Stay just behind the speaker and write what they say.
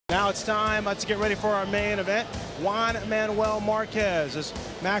Now it's time to get ready for our main event. Juan Manuel Marquez, as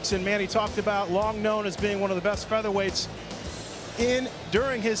Max and Manny talked about, long known as being one of the best featherweights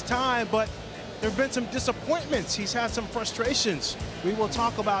during his time, but there have been some disappointments. He's had some frustrations. We will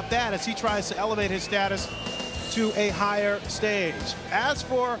talk about that as he tries to elevate his status to a higher stage. As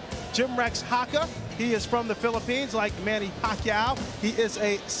for Jimrex Jaca, he is from the Philippines like Manny Pacquiao. He is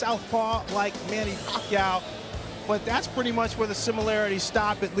a southpaw like Manny Pacquiao. But that's pretty much where the similarities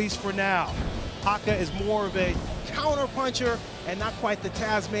stop, at least for now. Jaca is more of a counter-puncher and not quite the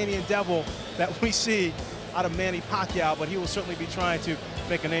Tasmanian devil that we see out of Manny Pacquiao, but he will certainly be trying to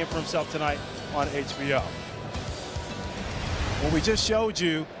make a name for himself tonight on HBO. Well, we just showed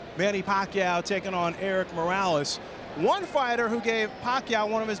you Manny Pacquiao taking on Eric Morales. One fighter who gave Pacquiao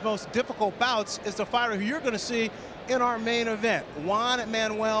one of his most difficult bouts is the fighter who you're going to see in our main event, Juan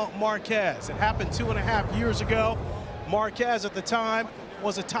Manuel Marquez. It happened 2.5 years ago. Marquez at the time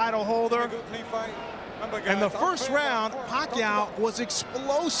was a title holder. In the first round, Pacquiao was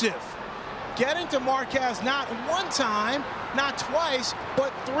explosive, getting to Marquez not one time, not twice,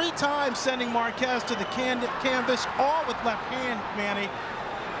 but 3 times, sending Marquez to the canvas, all with left hand, Manny.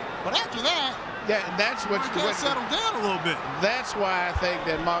 But after that, that's what Marquez settled down a little bit. That's why I think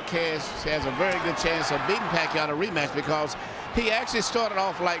that Marquez has a very good chance of beating Pacquiao in a rematch, because he actually started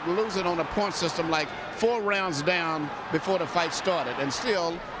off like losing on a point system, like 4 rounds down before the fight started, and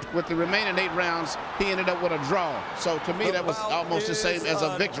still with the remaining 8 rounds he ended up with a draw. So to me that was almost the same as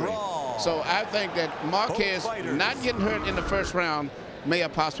a victory. So I think that Marquez not getting hurt in the first round may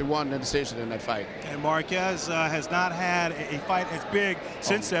have possibly won the decision in that fight. And Marquez has not had a fight as big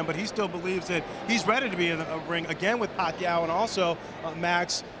since then, but he still believes that he's ready to be in the ring again with Pacquiao, and also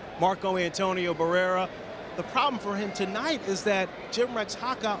Max, Marco Antonio Barrera. The problem for him tonight is that Jimrex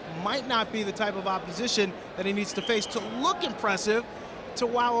Jaca might not be the type of opposition that he needs to face to look impressive, to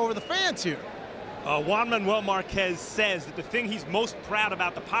wow over the fans here. Juan Manuel Marquez says that the thing he's most proud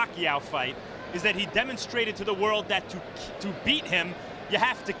about the Pacquiao fight is that he demonstrated to the world that to beat him, you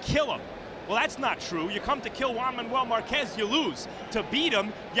have to kill him. Well, that's not true. You come to kill Juan Manuel Marquez, you lose. To beat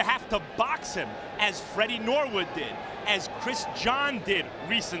him, you have to box him, as Freddie Norwood did, as Chris John did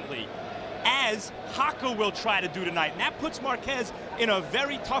recently, as Jaca will try to do tonight. And that puts Marquez in a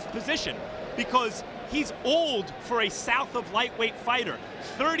very tough position, because he's old for a south of lightweight fighter.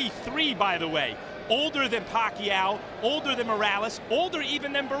 33, by the way. Older than Pacquiao, older than Morales, older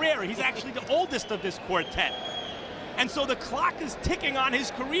even than Barrera. He's actually the oldest of this quartet. And so the clock is ticking on his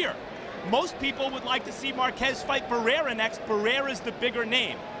career. Most people would like to see Marquez fight Barrera next. Barrera's the bigger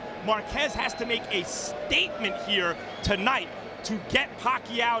name. Marquez has to make a statement here tonight to get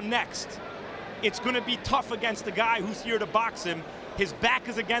Pacquiao next. It's going to be tough against the guy who's here to box him. His back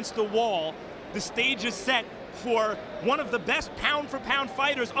is against the wall. The stage is set for one of the best pound-for-pound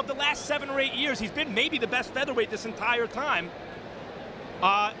fighters of the last 7 or 8 years. He's been maybe the best featherweight this entire time.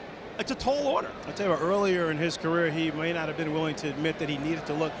 It's a tall order. I'll tell you what, earlier in his career, he may not have been willing to admit that he needed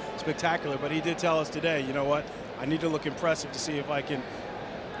to look spectacular, but he did tell us today, you know what, I need to look impressive to see if I can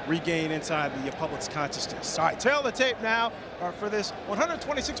regain inside the public's consciousness. All right, tail the tape now for this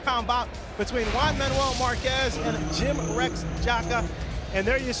 126-pound bout between Juan Manuel Marquez and Jimrex Jaca. And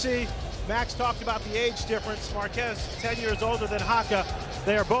there you see, Max talked about the age difference. Marquez, 10 years older than Jaca.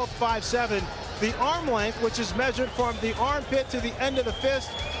 They are both 5'7". The arm length, which is measured from the armpit to the end of the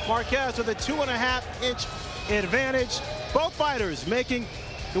fist, Marquez with a 2.5-inch advantage. Both fighters making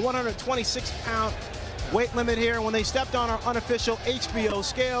the 126-pound weight limit here. When they stepped on our unofficial HBO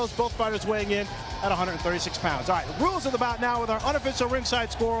scales, both fighters weighing in at 136 pounds. All right, the rules of the bout now with our unofficial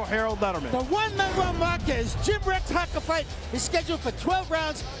ringside scorer, Harold Letterman. The Juan Manuel Marquez Jimrex Jaca fight is scheduled for 12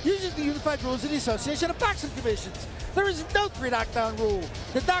 rounds using the unified rules of the Association of Boxing Commissions. There is no 3-knockdown rule.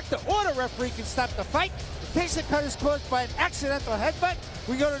 The doctor or the referee can stop the fight. In case the cut is caused by an accidental headbutt,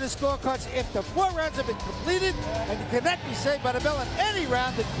 we go to the scorecards after 4 rounds have been completed, and you cannot be saved by the bell in any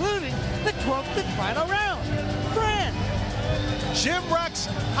round, including the 12th and final round. Fran. Jimrex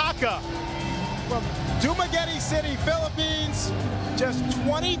Jaca from Dumaguete City, Philippines, just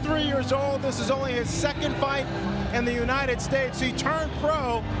 23 years old. This is only his 2nd fight in the United States. He turned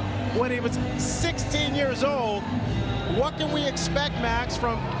pro when he was 16 years old. What can we expect, Max,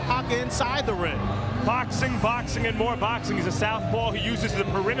 from Jaca inside the ring? Boxing, boxing, and more boxing. He's a southpaw who uses the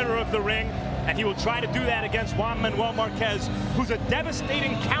perimeter of the ring, and he will try to do that against Juan Manuel Marquez, who's a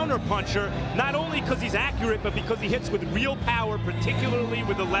devastating counterpuncher, not only because he's accurate, but because he hits with real power, particularly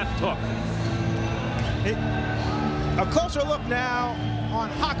with the left hook. A closer look now on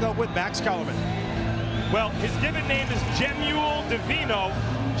Jaca with Max Kellerman. Well, his given name is Jemuel Divino.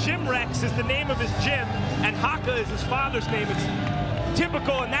 Jimrex is the name of his gym, and Jaca is his father's name. It's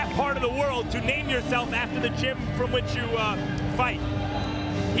typical in that part of the world to name yourself after the gym from which you fight.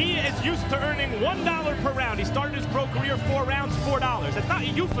 He is used to earning $1 per round. He started his pro career 4 rounds, $4. That's not a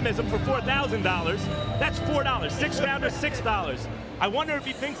euphemism for $4,000. That's $4. 6 rounders, $6. I wonder if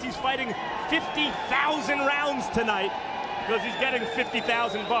he thinks he's fighting 50,000 rounds tonight because he's getting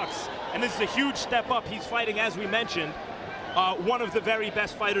 50,000 bucks. And this is a huge step up. He's fighting, as we mentioned, one of the very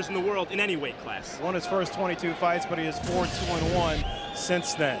best fighters in the world in any weight class. Won his first 22 fights, but he is 4-2-1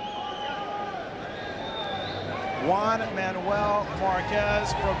 since then. Juan Manuel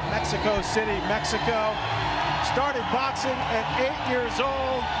Marquez from Mexico City, Mexico. Started boxing at 8 years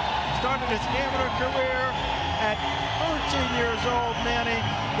old. Started his amateur career at 13 years old, Manny.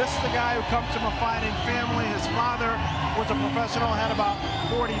 This is the guy who comes from a fighting family. His father was a professional, had about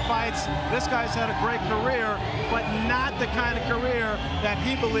 40 fights. This guy's had a great career, but not the kind of career that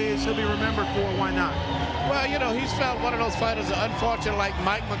he believes he'll be remembered for. Why not? Well, you know, he's felt one of those fighters, unfortunate, like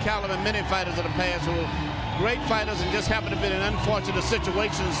Mike McCallum and many fighters of the past who were great fighters and just happened to be in unfortunate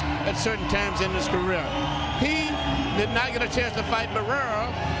situations at certain times in his career. He did not get a chance to fight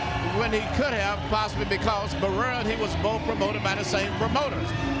Barrera when he could have, possibly because Barrera and he was both promoted by the same promoters.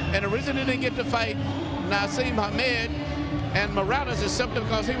 And the reason he didn't get to fight Naseem Hamed and Morales is simply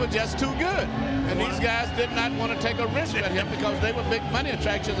because he was just too good. And these guys did not want to take a risk with him because they were big money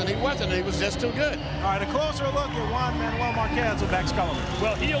attractions and he wasn't. He was just too good. All right, a closer look at Juan Manuel Marquez with Excalibur.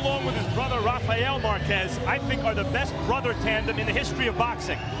 Well, he, along with his brother Rafael Marquez, I think are the best brother tandem in the history of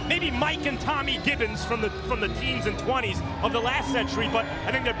boxing. Maybe Mike and Tommy Gibbons from the teens and 20s of the last century, but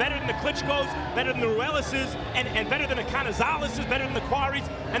I think they're better than the Klitschko's, better than the Ruelises, and better than the Canizaleses, better than the Quarries.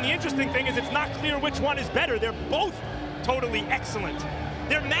 And the interesting thing is it's not clear which one is better. They're both totally excellent.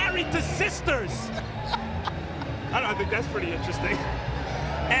 They're married to sisters. I think that's pretty interesting.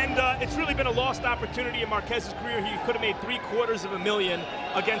 And it's really been a lost opportunity in Marquez's career. He could have made $750,000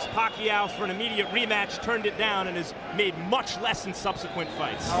 against Pacquiao for an immediate rematch, turned it down, and has made much less in subsequent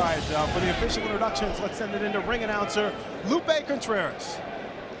fights. All right, for the official introductions, let's send it into ring announcer Lupe Contreras.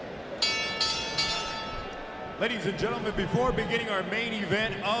 Ladies and gentlemen, before beginning our main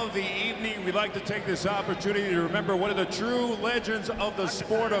event of the evening, we'd like to take this opportunity to remember one of the true legends of the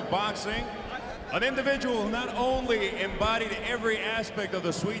sport of boxing. An individual who not only embodied every aspect of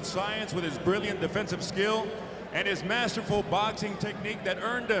the sweet science with his brilliant defensive skill and his masterful boxing technique that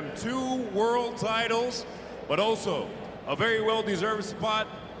earned him 2 world titles, but also a very well-deserved spot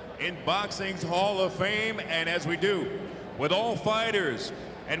in boxing's Hall of Fame. And as we do with all fighters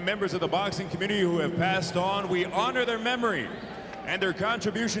and members of the boxing community who have passed on, we honor their memory and their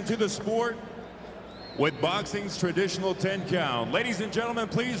contribution to the sport with boxing's traditional 10 count. Ladies and gentlemen,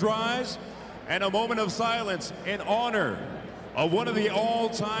 please rise, and a moment of silence in honor of one of the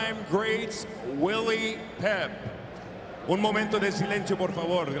all-time greats, Willie Pep. Un momento de silencio, por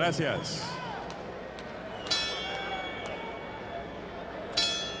favor. Gracias.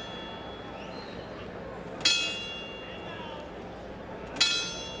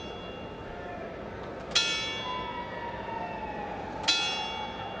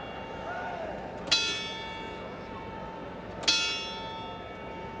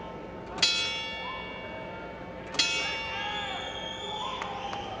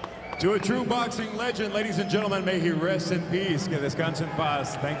 To a true boxing legend, ladies and gentlemen, may he rest in peace. Que descanse en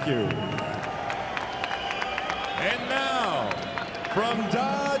paz. Thank you. And now, from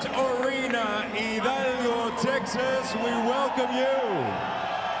Dodge Arena, Hidalgo, Texas, we welcome you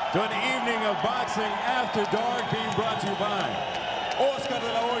to an evening of boxing after dark being brought to you by Oscar de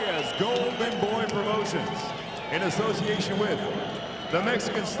la Hoya's Golden Boy Promotions in association with the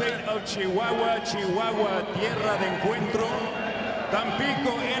Mexican state of Chihuahua, Tierra de Encuentro.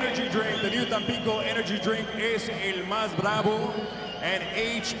 Tampico Energy Drink, the new Tampico Energy Drink es el más bravo, and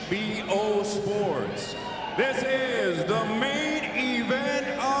HBO Sports. This is the main event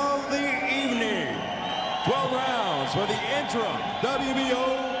of the evening. 12 rounds for the interim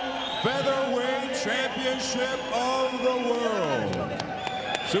WBO Featherweight Championship of the world.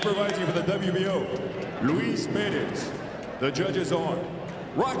 Supervising for the WBO, Luis Perez. The judges are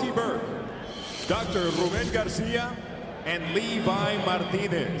Rocky Burke, Dr. Ruben Garcia, and Levi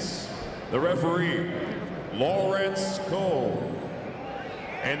Martinez. The referee, Lawrence Cole.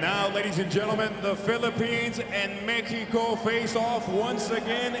 And now, ladies and gentlemen, the Philippines and Mexico face off once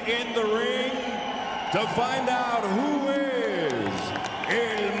again in the ring to find out who is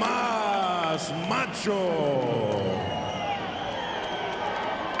El Más Macho.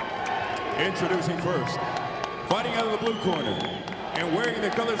 Introducing first, fighting out of the blue corner and wearing the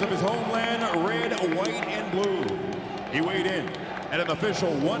colors of his homeland, red, white, and blue. He weighed in at an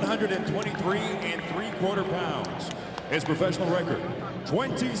official 123 3/4 pounds. His professional record,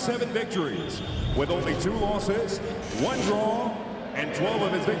 27 victories, with only 2 losses, 1 draw, and 12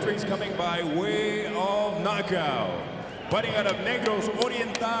 of his victories coming by way of knockout. Fighting out of Negros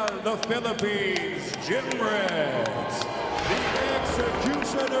Oriental, the Philippines, Jimrex, the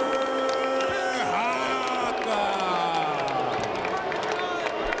Executioner, Jaca.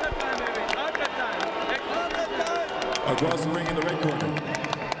 Across the ring in the red corner,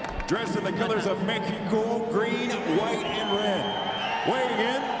 dressed in the colors of Mexico, green, white, and red. Weighing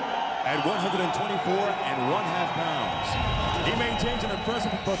in at 124.5 pounds. He maintains an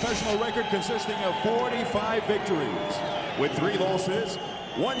impressive professional record consisting of 45 victories, with 3 losses,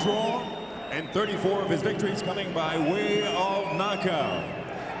 1 draw, and 34 of his victories coming by way of knockout.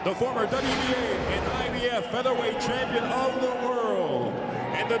 The former WBA and IBF featherweight champion of the world,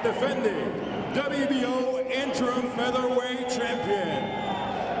 and the defending WBO interim featherweight champion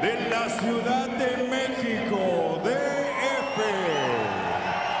de la Ciudad de México, DF,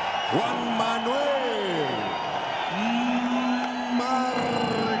 Juan Manuel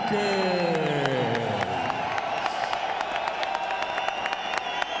Marquez.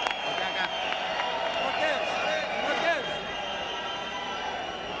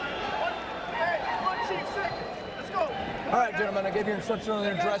 All right, gentlemen, I gave you instructions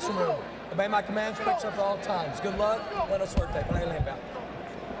in the dressing room. Obey my commands, fix up at all times. Good luck. Buena suerte.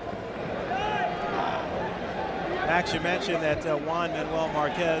 Max, you mentioned that Juan Manuel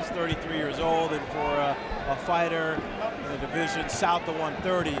Marquez, 33 years old, and for a fighter in the division south of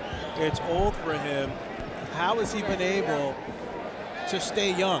 130, it's old for him. How has he been able to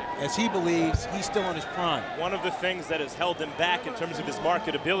stay young, as he believes he's still in his prime? One of the things that has held him back in terms of his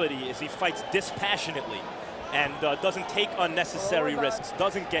marketability is he fights dispassionately and doesn't take unnecessary risks,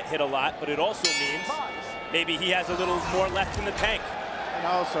 doesn't get hit a lot, but it also means maybe he has a little more left in the tank. And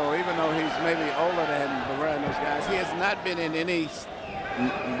also, even though he's maybe older than Barrera and those guys, he has not been in any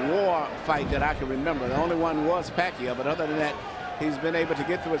war fight that I can remember. The only one was Pacquiao, but other than that, he's been able to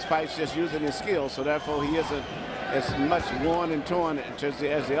get through his fights just using his skills, so therefore he isn't as much worn and torn as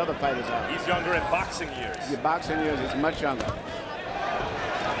the other fighters are. He's younger in boxing years. The boxing years is much younger.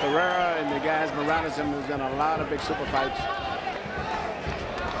 Barrera and the guys around him have done a lot of big super fights.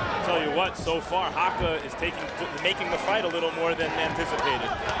 I'll tell you what, so far Jaca is making the fight a little more than anticipated.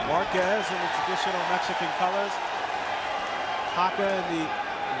 Marquez in the traditional Mexican colors, Jaca in the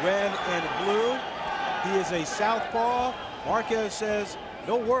red and blue. He is a southpaw. Marquez says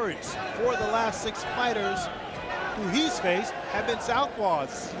no worries. 4 of the last 6 fighters who he's faced have been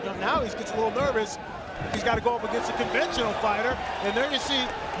southpaws. You know, now he gets a little nervous. He's got to go up against a conventional fighter, and there you see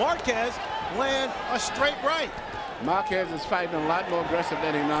Marquez land a straight right. Marquez is fighting a lot more aggressive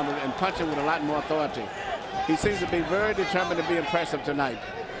than he normally and punching with a lot more authority. He seems to be very determined to be impressive tonight.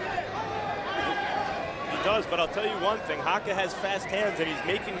 He does, but I'll tell you one thing. Jaca has fast hands, and he's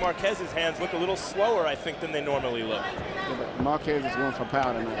making Marquez's hands look a little slower, I think, than they normally look. Yeah, but Marquez is going for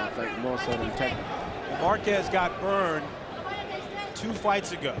power tonight, I think, more so than technical. Marquez got burned 2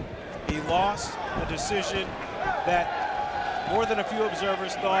 fights ago. He lost a decision that more than a few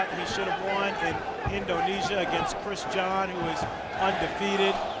observers thought he should have won in Indonesia against Chris John, who is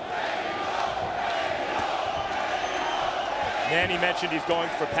undefeated. Manny mentioned he's going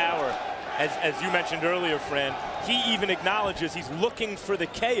for power. As you mentioned earlier, Fran, he even acknowledges he's looking for the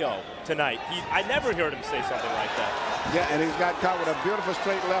KO tonight. I never heard him say something like that. Yeah, and he's got caught with a beautiful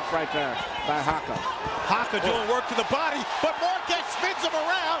straight left right there by Jaca. Jaca doing work to the body, but Marquez spins him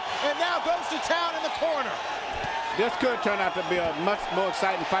around and now goes to town in the corner. This could turn out to be a much more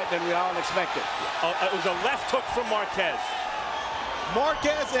exciting fight than we all expected. It was a left hook from Marquez.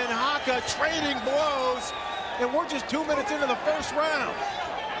 Marquez and Jaca trading blows, and we're just 2 minutes into the first round.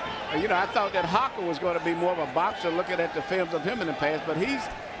 You know, I thought that Jaca was going to be more of a boxer looking at the films of him in the past, but he's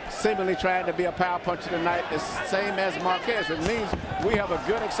seemingly trying to be a power puncher tonight, the same as Marquez. It means we have a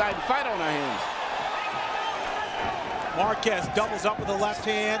good, exciting fight on our hands. Marquez doubles up with the left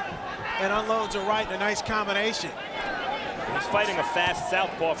hand and unloads a right in a nice combination. He's fighting a fast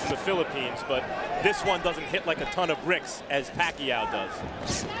southpaw from the Philippines, but this one doesn't hit like a ton of bricks as Pacquiao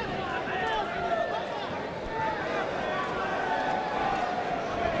does.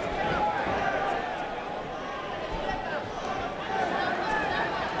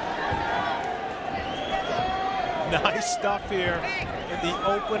 Nice stuff here in the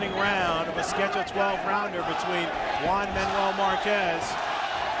opening round of a scheduled 12-rounder between Juan Manuel Marquez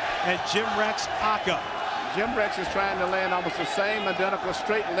and Jimrex Jaca. Jimrex is trying to land almost the same identical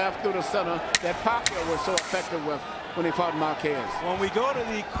straight left through the center that Pacquiao was so effective with when he fought Marquez. When we go to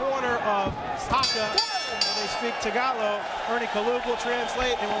the corner of Jaca, they speak Tagalog. Ernie Kalug will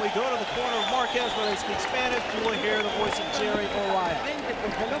translate, and when we go to the corner of Marquez where they speak Spanish, you will hear the voice of Jerry Orion.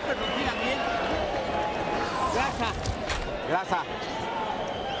 Gracias.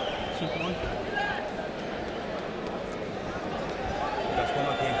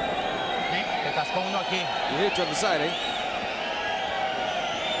 You hit you on the side, eh?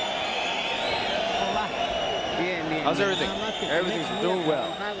 How's everything? Everything's doing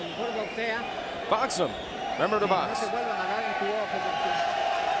well. Box him. Remember to box. Jim,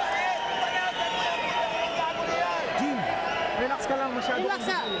 relax ka lang masyado. Relax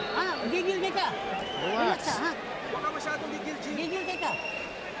ha. Gigil ka. Relax ha. Gigil ka.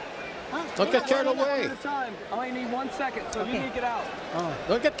 Don't get carried away. I only need 1 second, so you need to get out.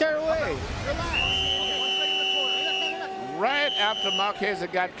 Don't get carried away. Right after Marquez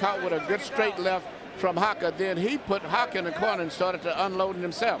had got caught with a good straight left from Jaca, then he put Jaca in the corner and started to unload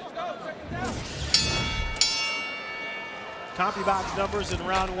himself. CompuBox numbers in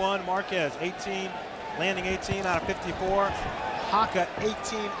round one. Marquez 18, landing 18 out of 54. Jaca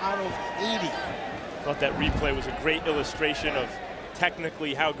 18 out of 80. I thought that replay was a great illustration of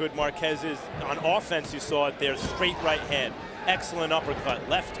technically how good Marquez is. On offense, you saw it there. Straight right hand. Excellent uppercut.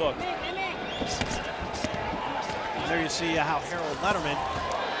 Left hook. And there you see how Harold Letterman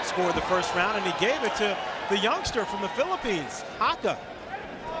scored the first round, and he gave it to the youngster from the Philippines, Jaca.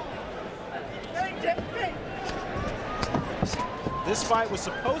 This fight was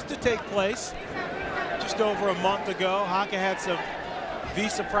supposed to take place just over a month ago. Jaca had some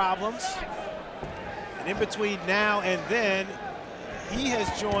visa problems. And in between now and then, he has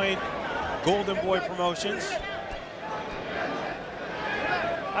joined Golden Boy Promotions.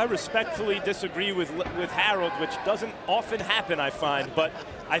 I respectfully disagree with Harold, which doesn't often happen, I find, but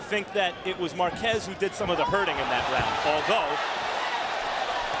I think that it was Marquez who did some of the hurting in that round, although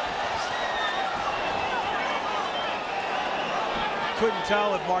couldn't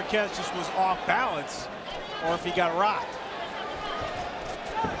tell if Marquez just was off balance or if he got rocked.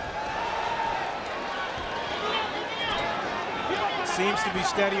 Seems to be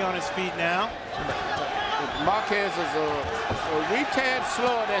steady on his feet now. Marquez is a wee tad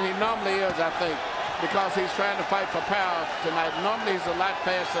slower than he normally is, I think, because he's trying to fight for power tonight. Normally he's a lot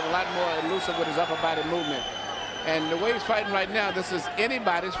faster, a lot more elusive with his upper body movement. And the way he's fighting right now, this is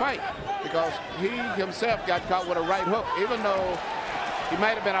anybody's fight, because he himself got caught with a right hook, even though he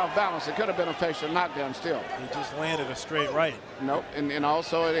might have been off balance. It could have been a facial knockdown still. He just landed a straight right. Nope, and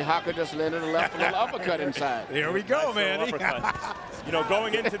also Jaca just landed a left little uppercut inside. There we go, man. You know,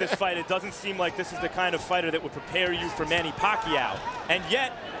 going into this fight, it doesn't seem like this is the kind of fighter that would prepare you for Manny Pacquiao. And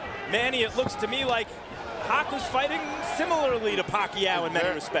yet, Manny, it looks to me like Jaca's fighting similarly to Pacquiao in many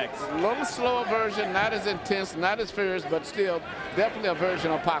respects. A little slower version, not as intense, not as fierce, but still definitely a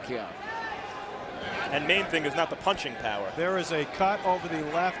version of Pacquiao. And main thing is not the punching power. There is a cut over the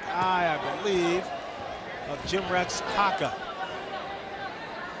left eye, I believe, of Jimrex Jaca.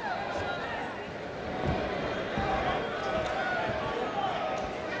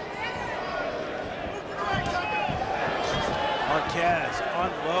 Marquez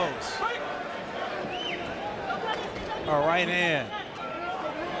unloads. A right hand.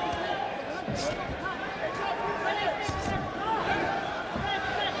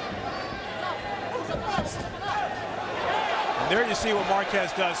 And there you see what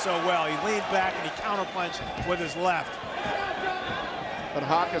Marquez does so well. He leaned back and he counterpunched with his left. But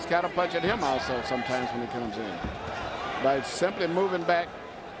Jaca's counterpunching him also sometimes when he comes in. By simply moving back,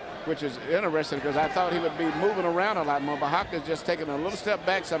 which is interesting because I thought he would be moving around a lot more, but Jaca's just taking a little step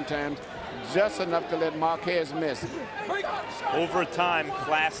back sometimes, just enough to let Marquez miss. Over time,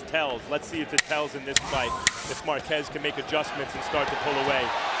 class tells. Let's see if it tells in this fight. If Marquez can make adjustments and start to pull away.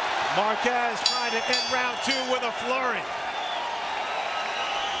 Marquez trying to end round two with a flurry.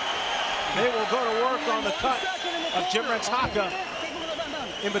 They will go to work on the cut of Jimrex Jaca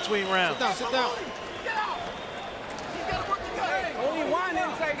in between rounds. Sit down, sit down. Only one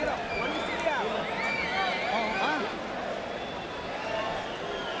inside, get up. One is to out.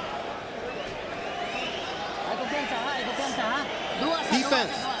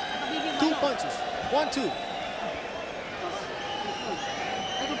 Defense. 2 punches. 1-2.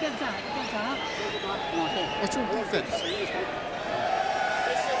 What's your defense?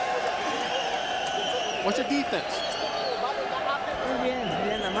 What's your defense?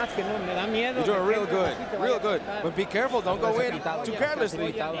 You're doing real good. Real good. But be careful. Don't go in too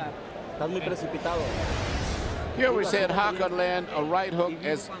carelessly. Here we said Jaca land a right hook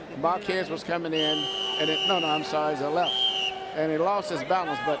as Marquez was coming in, and I'm sorry, it's a left. And he lost his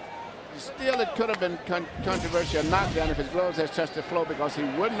balance, but still it could have been controversial knockdown if his gloves had touched the floor because he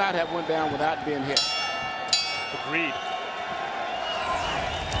would not have went down without being hit. Agreed.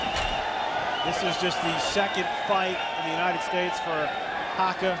 This is just the second fight in the United States for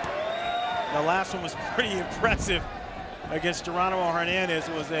Jaca. The last one was pretty impressive against Geronimo Hernandez.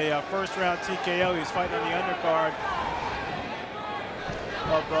 It was a first-round TKO. He was fighting on the undercard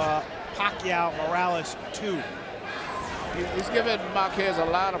of Pacquiao Morales 2. He's given Marquez a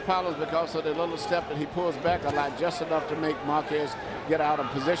lot of problems because of the little step that he pulls back a lot, just enough to make Marquez get out of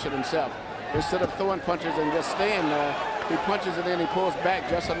position himself. Instead of throwing punches and just staying there, he punches it in, he pulls back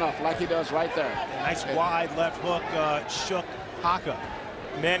just enough, like he does right there. A nice wide left hook shook Jaca.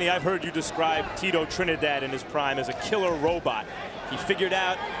 Manny, I've heard you describe Tito Trinidad in his prime as a killer robot. He figured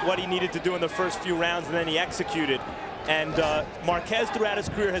out what he needed to do in the first few rounds, and then he executed. And Marquez throughout his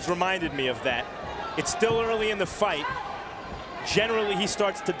career has reminded me of that. It's still early in the fight. Generally, he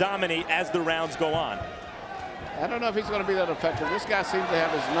starts to dominate as the rounds go on. I don't know if he's going to be that effective. This guy seems to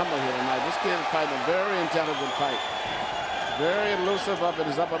have his number here tonight. This kid is fighting a very intelligent fight. Very elusive up in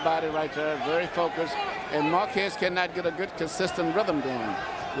his upper body right there, very focused. And Marquez cannot get a good, consistent rhythm going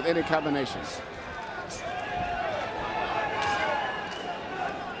with any combinations.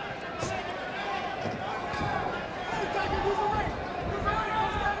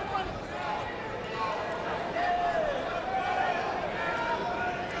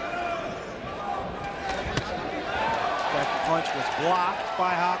 That punch was blocked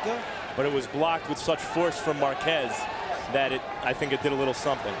by Jaca. But it was blocked with such force from Marquez that I think it did a little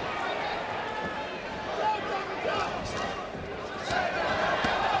something.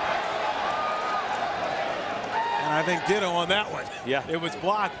 And I think ditto on that one. Yeah. It was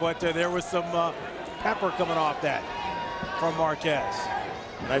blocked, but there was some pepper coming off that from Marquez.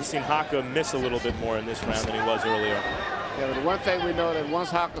 And I've seen Jaca miss a little bit more in this round than he was earlier. Yeah, but the one thing we know that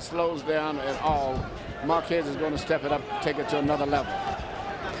once Jaca slows down at all, Marquez is going to step it up, take it to another level.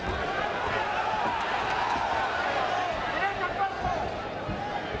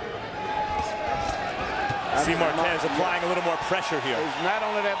 See Marquez applying a little more pressure here. It's not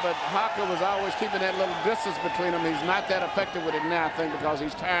only that, but Jaca was always keeping that little distance between them. He's not that effective with it now, I think, because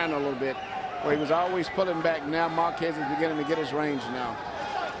he's tiring a little bit. Where he was always pulling back. Now Marquez is beginning to get his range now.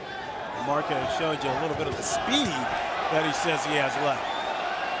 Marquez showed you a little bit of the speed that he says he has left.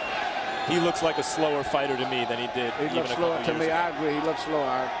 He looks like a slower fighter to me than he did. He looks slower to me. I agree. He looks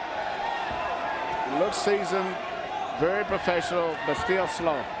slower. He looks seasoned, very professional, but still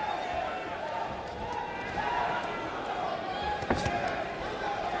slow.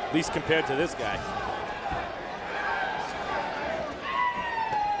 At least compared to this guy.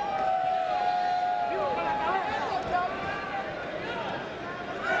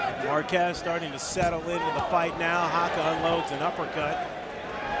 Marquez starting to settle into the fight now. Jaca unloads an uppercut.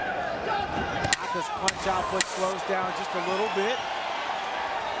 Jaca's punch output slows down just a little bit.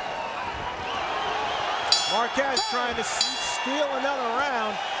 Marquez trying to steal another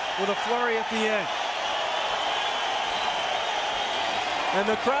round with a flurry at the end. And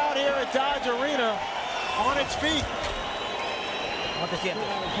the crowd here at Dodge Arena on its feet.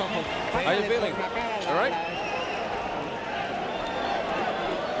 How you feeling? All right?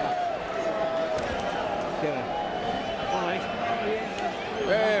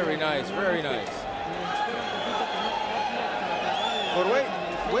 Very nice, very nice. But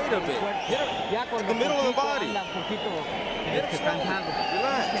wait a bit. Hit him in the middle of the body. Hit him slow.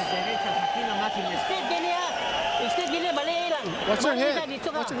 Relax. What's your hit?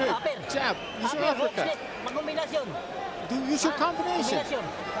 What's your hit? Jab. Use your uppercut. Use your combination.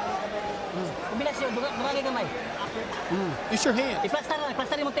 Use your hand.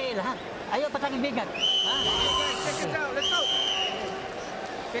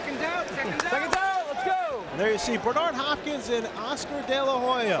 Second down, let's go. And there you see Bernard Hopkins and Oscar De La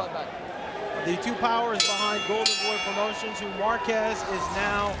Hoya, the two powers behind Golden Boy Promotions, who Marquez is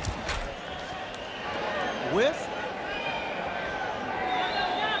now with,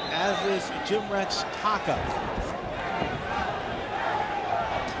 as is Jimrex Jaca.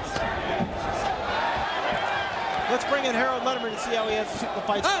 Let's bring in Harold Letterman and see how he has the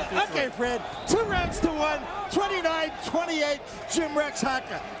fight. Okay, Fred. 2 rounds to 1, 29-28, Jimrex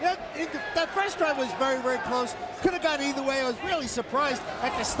Jaca. That first round was very, very close. Could have gone either way. I was really surprised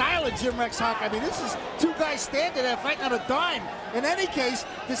at the style of Jimrex Jaca. I mean, this is two guys standing there fighting on a dime. In any case,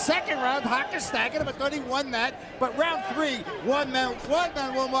 the second round, Jaca staggered him. I thought he won that. But round 3, one man,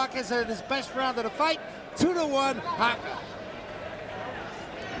 Marquez had his best round of the fight. 2-1, Jaca.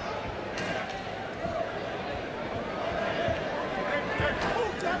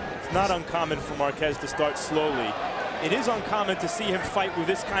 Not uncommon for Marquez to start slowly. It is uncommon to see him fight with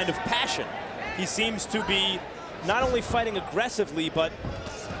this kind of passion. He seems to be not only fighting aggressively, but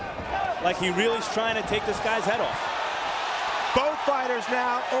like he really is trying to take this guy's head off. Both fighters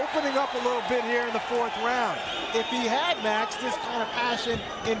now opening up a little bit here in the 4th round. If he had, Max, this kind of passion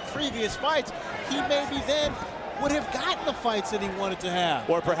in previous fights, he maybe then would have gotten the fights that he wanted to have.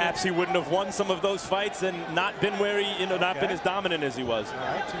 Or perhaps he wouldn't have won some of those fights and not been where he, not been as dominant as he was. All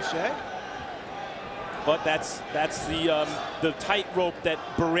right, touche. But that's the tightrope that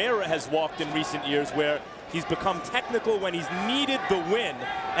Barrera has walked in recent years, where he's become technical when he's needed the win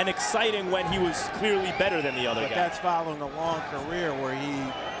and exciting when he was clearly better than the other guy. But that's following a long career where he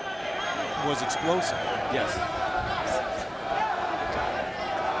was explosive. Yes.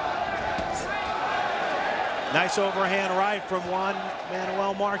 Nice overhand right from Juan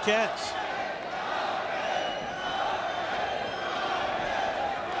Manuel Marquez.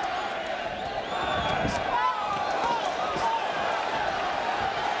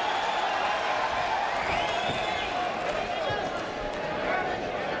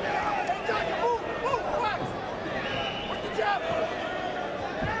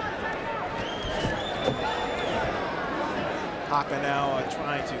 Jaca now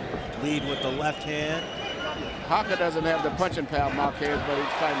trying to lead with the left hand. Jaca doesn't have the punching power, Marquez, but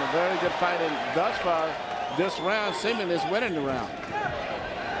he's fighting a very good fight, and thus far, this round seemingly is winning the round.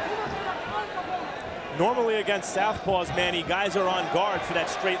 Normally against southpaws, Manny, guys are on guard for that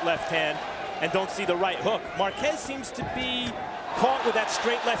straight left hand and don't see the right hook. Marquez seems to be caught with that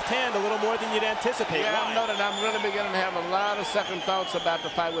straight left hand a little more than you'd anticipate. Yeah, I'm noting I'm really beginning to have a lot of second thoughts about the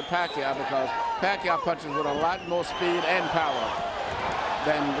fight with Pacquiao, because Pacquiao punches with a lot more speed and power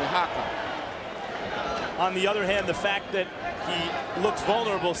than Jaca. On the other hand, the fact that he looks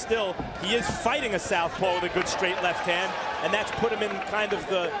vulnerable still, he is fighting a southpaw with a good straight left hand, and that's put him in kind of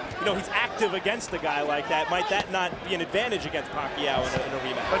the, he's active against a guy like that. Might that not be an advantage against Pacquiao in a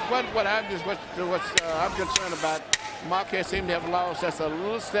rematch? But what I'm concerned about, Marquez seemed to have lost just a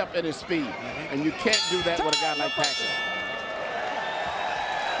little step in his speed, and you can't do that with a guy like Pacquiao.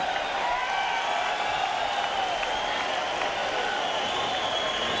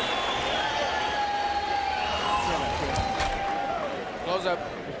 Close up.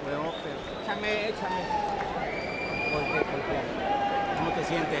 Échame. ¿Cómo te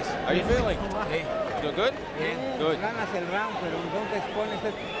sientes? How you feeling? Sí. Feel good? Bien. Good. Ganas el round, pero entonces pones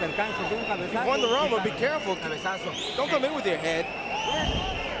percance de un cabezazo. You won the round, but be careful. Cabezazo. Don't come in with your head.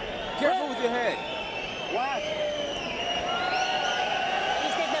 Careful with your head. What?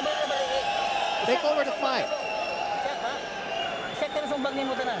 Take over the fight. Set na sumbag ni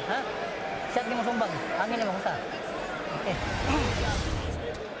mo na, ha? Set ni mo sumbag. Hangin na makusta.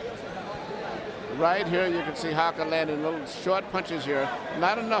 Right here, you can see Jaca landing little short punches here.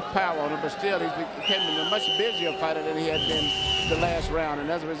 Not enough power on him, but still he's becoming a much busier fighter than he had been the last round.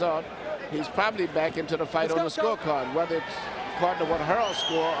 And as a result, he's probably back into the fight on the scorecard, whether it's according to what Harold's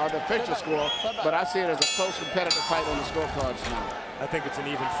score or the official score. But I see it as a close competitive fight on the scorecards now. I think it's an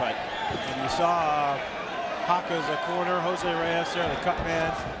even fight. And you saw Jaca's corner, Jose Reyes there, the cut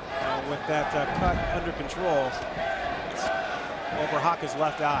man, with that cut under control over Jaca's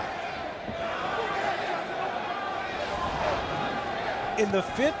left eye. In the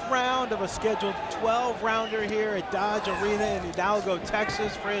 5th round of a scheduled 12-rounder here at Dodge Arena in Hidalgo,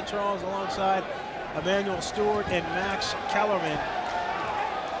 Texas, Fran Charles alongside Emmanuel Stewart and Max Kellerman.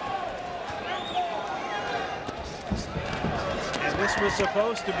 And this was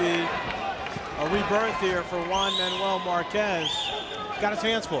supposed to be a rebirth here for Juan Manuel Marquez. Got his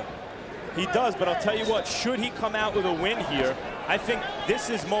hands full. He does, but I'll tell you what, should he come out with a win here, I think this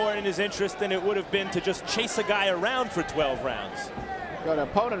is more in his interest than it would have been to just chase a guy around for 12 rounds. Well, the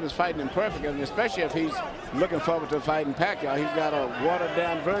opponent is fighting him perfectly, and especially if he's looking forward to fighting Pacquiao. He's got a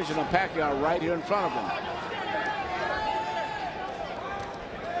watered-down version of Pacquiao right here in front of him.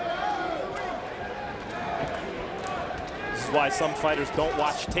 This is why some fighters don't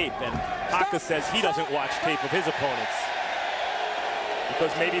watch tape, and Jaca says he doesn't watch tape of his opponents,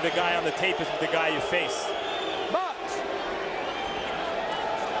 because maybe the guy on the tape isn't the guy you face.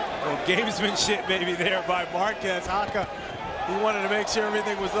 Well, gamesmanship maybe there by Marquez. Jaca, he wanted to make sure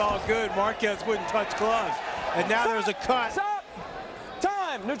everything was all good. Marquez wouldn't touch gloves. And now there's a cut. Stop.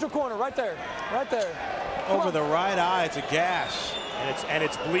 Time. Neutral corner, right there. Right there. Over the right eye, it's a gash. And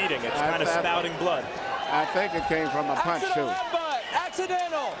it's bleeding. It's kind of spouting blood. I think it came from a punch, too.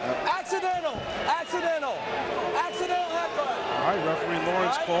 Accidental. Accidental. Accidental. Accidental headbutt. All right, referee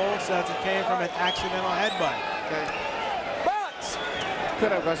Lawrence Cole says it came from an accidental headbutt. Okay.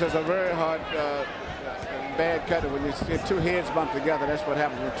 Could have, because it's a very hard, bad cut. When you see two heads bump together, that's what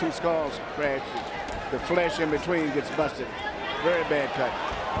happens when two skulls crash. The flesh in between gets busted. Very bad cut.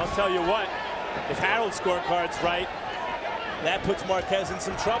 I'll tell you what, if Harold's scorecard's right, that puts Marquez in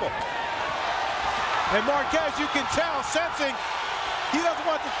some trouble. And Marquez, you can tell, sensing he doesn't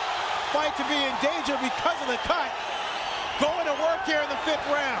want the fight to be in danger because of the cut. Going to work here in the 5th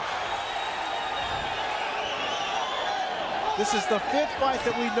round. This is the 5th fight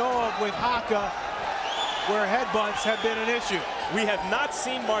that we know of with Jaca where headbutts have been an issue. We have not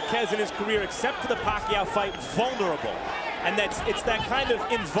seen Marquez in his career, except for the Pacquiao fight, vulnerable. And it's that kind of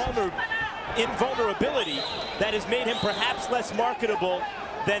invulnerability that has made him perhaps less marketable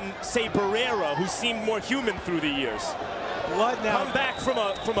than, say, Barrera, who seemed more human through the years. Blood now. Come back from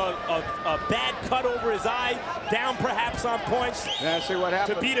a bad cut over his eye, down perhaps on points. Yeah, see what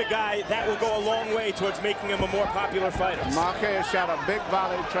happened. To beat a guy, that will go a long way towards making him a more popular fighter. Marquez shot a big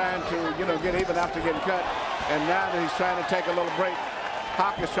volley trying to, get even after getting cut. And now that he's trying to take a little break,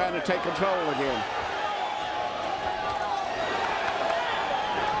 Jaca's trying to take control again.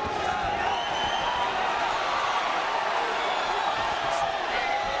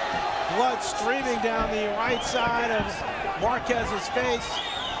 Blood streaming down the right side of Marquez's face.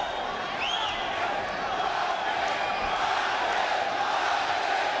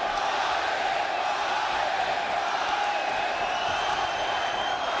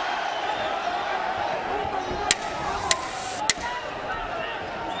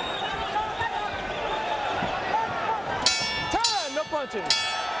 Time, no punching.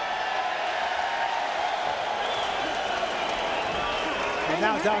 And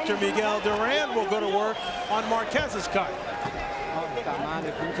now Dr. Miguel Duran will go to work on Marquez's cut.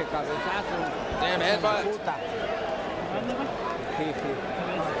 Damn headbutt.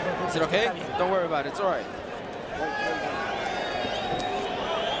 Is it okay? Don't worry about it. It's all right.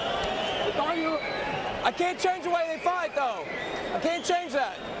 I can't change the way they fight, though. I can't change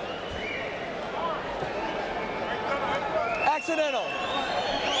that. Accidental.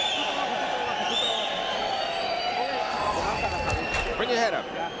 Bring your head up.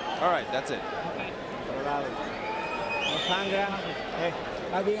 All right, that's it.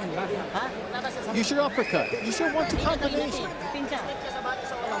 You should uppercut. You should want to combination.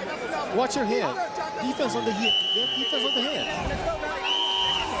 Watch your hand. Defense on the hand. Defense on the hand.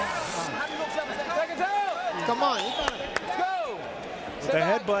 Come on. Let's go. The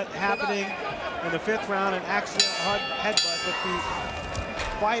headbutt happening in the 5th round, an accidental headbutt, but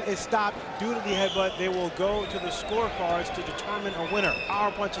the fight is stopped due to the headbutt. They will go to the scorecards to determine a winner.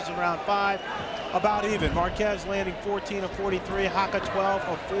 Power punches in round 5, about even. Marquez landing 14 of 43, Jaca 12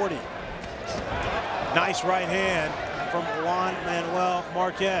 of 40. Nice right hand from Juan Manuel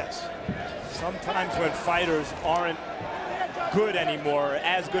Marquez. Sometimes when fighters aren't good anymore,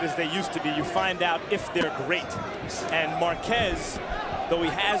 as good as they used to be, you find out if they're great. And Marquez, though he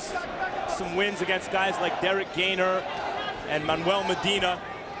has some wins against guys like Derek Gainer and Manuel Medina,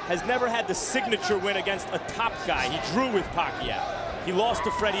 has never had the signature win against a top guy. He drew with Pacquiao. He lost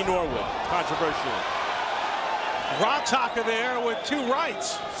to Freddie Norwood, controversially. Rocks Jaca there with 2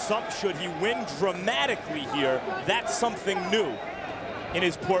 rights. Should he win dramatically here, that's something new in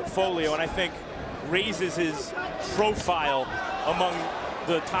his portfolio, and I think raises his profile among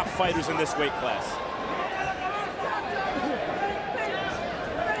the top fighters in this weight class.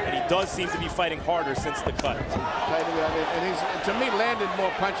 And he does seem to be fighting harder since the cut. And he's, to me, landed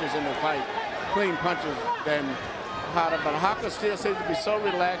more punches in the fight, clean punches, than Jaca. But Jaca still seems to be so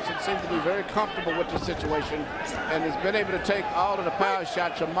relaxed and seems to be very comfortable with the situation, and has been able to take all of the power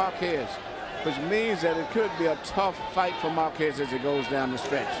shots from Marquez, which means that it could be a tough fight for Marquez as it goes down the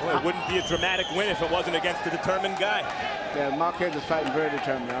stretch. Well, it wouldn't be a dramatic win if it wasn't against a determined guy. Yeah, Marquez is fighting very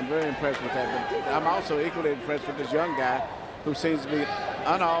determined. I'm very impressed with that. But I'm also equally impressed with this young guy who seems to be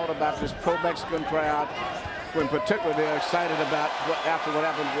unawed about this pro-Mexican crowd, when particularly they're excited about after what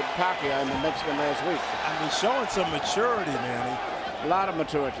happened with Pacquiao in the Mexican last week. I mean, showing some maturity, Manny. A lot of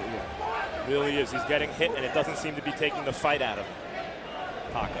maturity, yeah. Really is. He's getting hit, and it doesn't seem to be taking the fight out of him.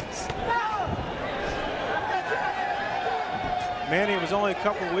 Pockets. Manny, it was only a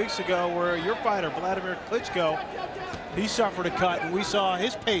couple of weeks ago where your fighter, Vladimir Klitschko, he suffered a cut, and we saw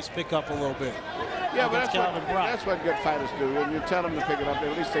his pace pick up a little bit. Yeah, but that's what good fighters do. When you tell them to pick it up,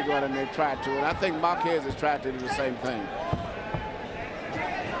 at least they go out and they try to. And I think Marquez has tried to do the same thing.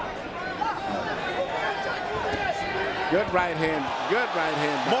 Good right hand. Good right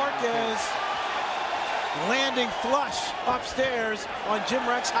hand. Marquez landing flush upstairs on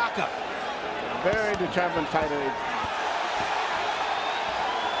Jimrex Jaca. Very determined fighter.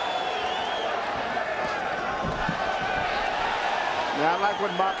 Now, I like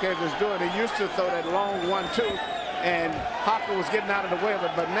what Marquez is doing. He used to throw that long 1-2, and Jaca was getting out of the way of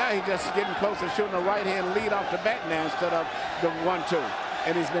it, but now he's just getting closer, shooting a right hand lead off the back now instead of the 1-2.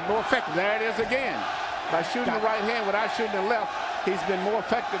 And he's been more effective. There it is again. By shooting the right hand without shooting the left, he's been more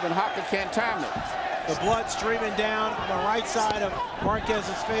effective, and Jaca can't time it. The blood streaming down on the right side of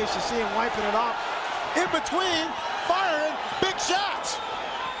Marquez's face. You see him wiping it off. In between, firing big shots.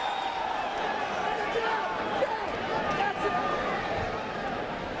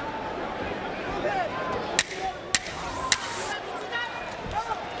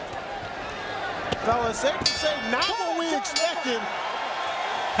 Fellas, safe to say, not what we expected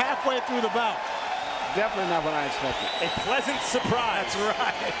halfway through the bout. Definitely not what I expected. A pleasant surprise. That's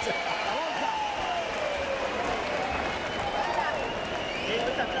right.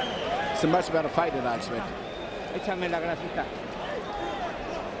 It's a much better fight than I expected. Échame la grasita.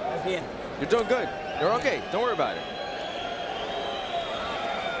 Bien. You're doing good. You're okay. Don't worry about it.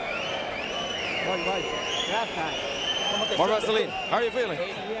 Voy. Gracias. What about Celine? How are you feeling?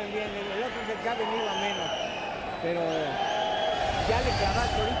 Bien. El otro se ha venido a menos. Pero ya le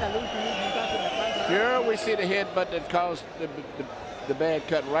clavaste ahorita el último puntazo en la panza. Here we see the headbutt that caused the bad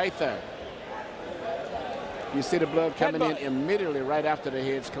cut right there. You see the blood coming in immediately right after the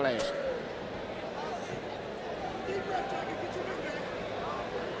heads clash.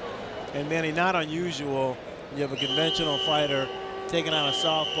 And Manny, not unusual. You have a conventional fighter taking on a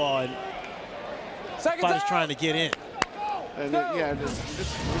southpaw and fighters trying to get in. And yeah,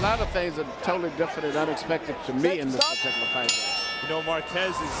 a lot of things are totally different and unexpected to me in this particular fight. You know,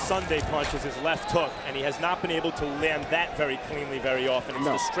 Marquez's Sunday punch is his left hook, and he has not been able to land that very cleanly very often. It's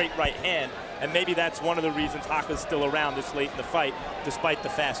the straight right hand, and maybe that's one of the reasons Jaca's still around this late in the fight, despite the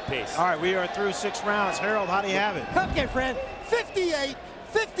fast pace. All right, we are through 6 rounds. Harold, how do you have it? Okay, Fred,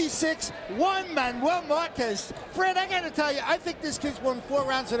 58-56, won Manuel Marquez. Fred, I got to tell you, I think this kid's won 4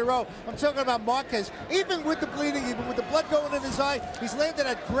 rounds in a row. I'm talking about Marquez. Even with the bleeding, even with the blood going in his eye, he's landed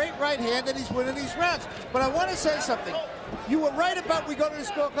a great right hand and he's winning these rounds. But I want to say something. You were right about we go to the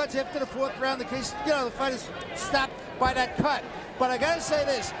scorecards after the 4th round in case, you know, the fight is stopped by that cut. But I got to say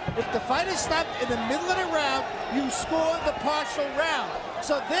this, if the fight is stopped in the middle of the round, you score the partial round.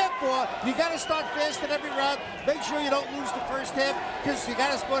 So therefore, you got to start fast in every round. Make sure you don't lose the first half because you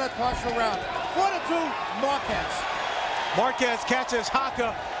got to score that partial round. 4-2, Marquez. Marquez catches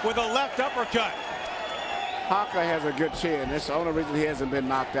Jaca with a left uppercut. Jaca has a good chin. That's the only reason he hasn't been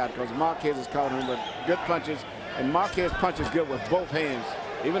knocked out, because Marquez has caught him with good punches, and Marquez punches good with both hands.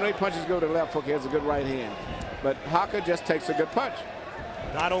 Even though he punches good with the left hook, he has a good right hand. But Jaca just takes a good punch.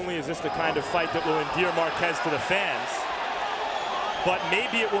 Not only is this the kind of fight that will endear Marquez to the fans, but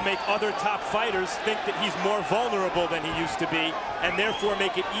maybe it will make other top fighters think that he's more vulnerable than he used to be, and therefore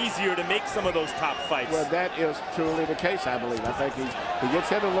make it easier to make some of those top fights. Well, that is truly the case, I believe. I think he gets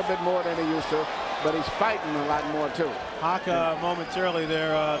hit a little bit more than he used to, but he's fighting a lot more, too. Jaca momentarily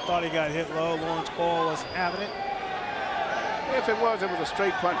there thought he got hit low. Lawrence Cole was having it. If it was a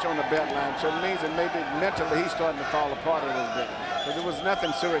straight punch on the belt line, so it means that maybe mentally he's starting to fall apart a little bit, because there was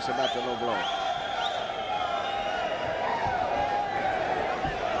nothing serious about the low blow.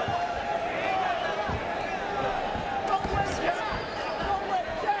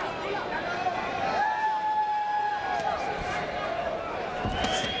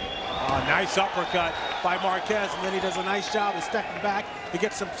 Nice uppercut by Marquez, and then he does a nice job of stepping back to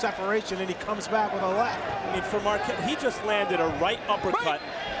get some separation, and he comes back with a left. I mean, for Marquez, he just landed a right uppercut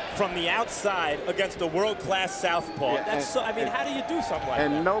from the outside against a world-class southpaw. Yeah, That's so, I mean, how do you do something like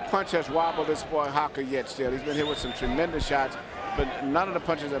that? And no punch has wobbled this boy Jaca yet still. He's been hit with some tremendous shots, but none of the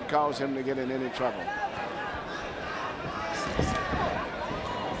punches have caused him to get in any trouble.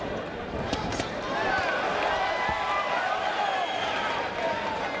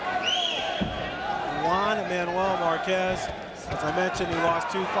 Juan and Manuel Marquez, as I mentioned, he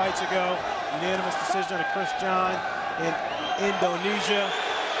lost 2 fights ago. Unanimous decision to Chris John in Indonesia.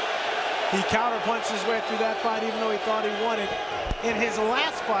 He counterpunched his way through that fight, even though he thought he won it. In his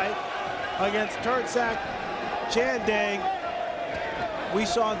last fight against Turtsak Chandang, we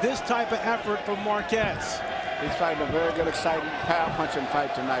saw this type of effort from Marquez. He's fighting a very good, exciting, power-punching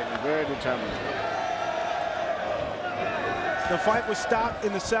fight tonight, and very determined. The fight was stopped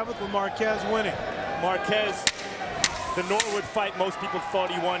in the 7th with Marquez winning. Marquez, the Norwood fight, most people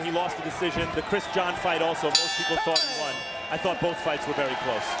thought he won. He lost the decision. The Chris John fight also, most people thought he won. I thought both fights were very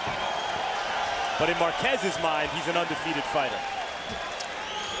close. But in Marquez's mind, he's an undefeated fighter.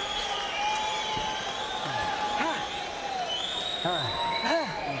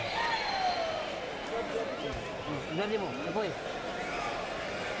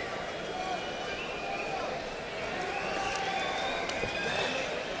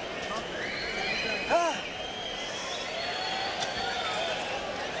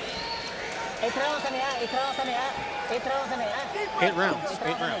 Eight rounds.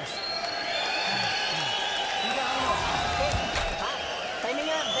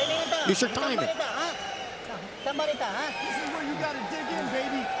 Use your timing. Tambarita, huh? This is where you got to dig in,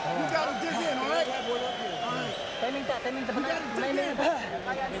 baby. You got to dig in, all right? All right. Timing ta. You got to dig in.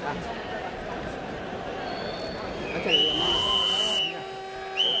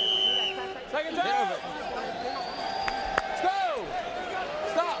 Second time. Let's go.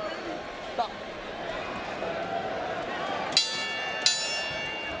 Stop. Stop.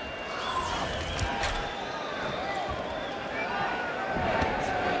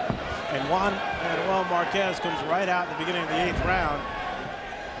 And Juan Manuel Marquez comes right out in the beginning of the 8th round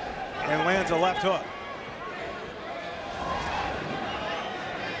and lands a left hook.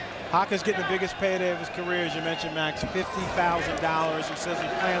 Jaca's getting the biggest payday of his career, as you mentioned, Max, $50,000. He says he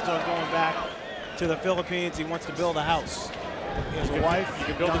plans on going back to the Philippines. He wants to build a house. He has a wife. You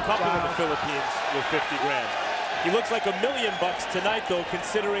can build a couple in the Philippines with 50 grand. He looks like $1 million tonight, though,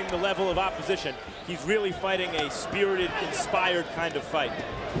 considering the level of opposition. He's really fighting a spirited, inspired kind of fight.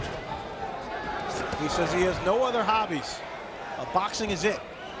 He says he has no other hobbies. Boxing is it.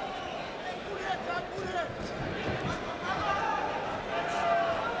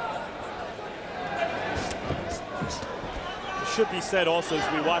 It should be said also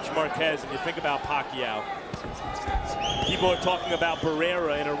as we watch Marquez and you think about Pacquiao. People are talking about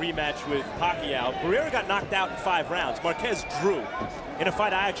Barrera in a rematch with Pacquiao. Barrera got knocked out in 5 rounds. Marquez drew in a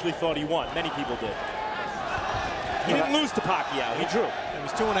fight I actually thought he won. Many people did. He didn't lose to Pacquiao. He drew. It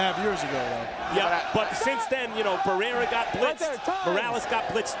was 2.5 years ago, though. Yeah, but since then, you know, Barrera got blitzed. Morales got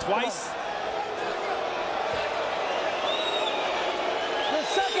blitzed twice. The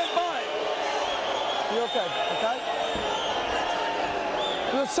second bite. You okay? Okay?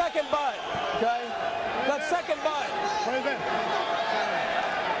 The second bite. Okay? That second bite. Right there.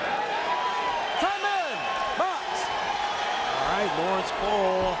 Time in. Box. All right, Lawrence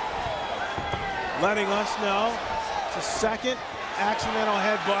Cole letting us know it's a second accidental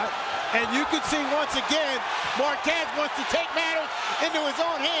headbutt. And you can see once again, Marquez wants to take matters into his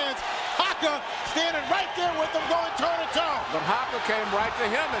own hands. Jaca standing right there with him, going toe-to-toe. But Jaca came right to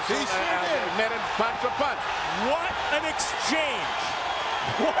him and met him punch for punch. What an exchange.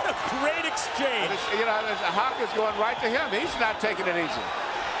 What a great exchange. You know, Jaca's going right to him. He's not taking it easy.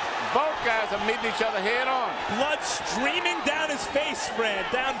 Both guys are meeting each other head on. Blood streaming down his face, Fran,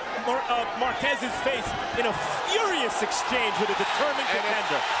 down Marquez's face in a furious exchange with a determined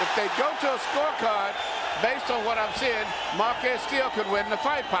contender. If they go to a scorecard, based on what I'm seeing, Marquez still could win the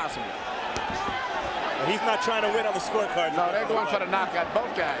fight, possibly. He's not trying to win on the scorecard. No, they're going for the knockout,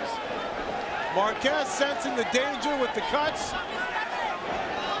 both guys. Marquez sensing the danger with the cuts.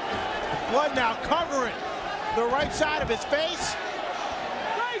 Blood now covering the right side of his face.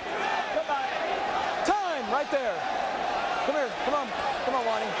 Right there. Come here. Come on. Come on,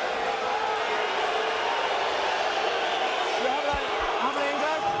 Wani. You have an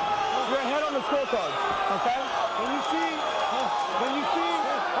angle? You're ahead on the scorecard. Okay? When you see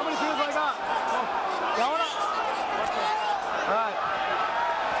how many kills I got. All right.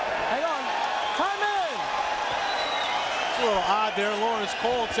 Hang on. Time in. It's a little odd there. Lawrence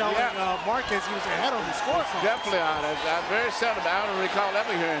Cole telling Marquez he was ahead on the scorecard. Definitely odd. I'm very seldom. I don't recall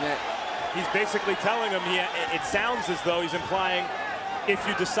ever hearing that. He's basically telling him, it sounds as though he's implying, if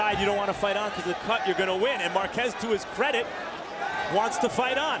you decide you don't want to fight on because of the cut, you're going to win. And Marquez, to his credit, wants to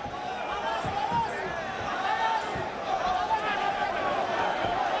fight on.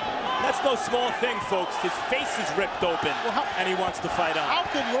 That's no small thing, folks. His face is ripped open, and he wants to fight on. How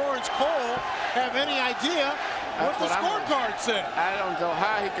could Lawrence Cole have any idea what the scorecard said? I don't know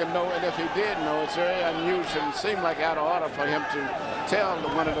how he can know it. If he did know, it's very unusual. It seemed like out of order for him to tell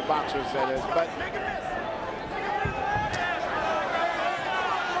one of the boxers that is. But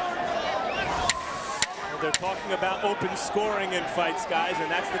they're talking about open scoring in fights, guys,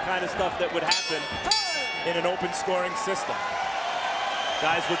 and that's the kind of stuff that would happen in an open scoring system.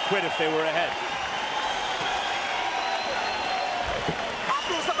 Guys would quit if they were ahead.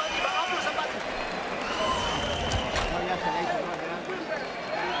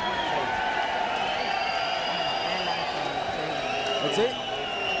 That's it?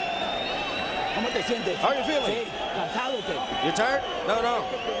 ¿Cómo te sientes? How are you feeling? Sí, cansado te. You tired? No.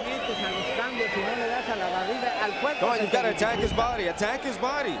 Come on, you've got to attack his body. Attack his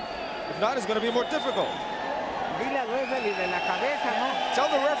body. If not, it's going to be more difficult. Tell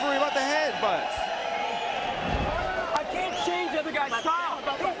the referee about the headbutts. I can't change the other guy's style.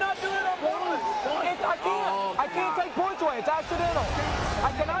 He's not doing it on purpose. I can't take points away. It's accidental.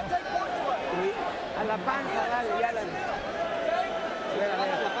 I cannot take points away.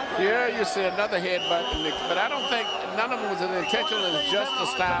 here you see another headbutt, but I don't think none of them was intentional. It's just the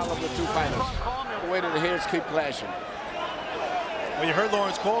style of the two fighters. The way that the heads keep clashing. Well, you heard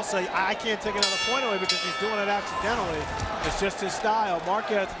Lawrence Cole say, I can't take another point away because he's doing it accidentally. It's just his style.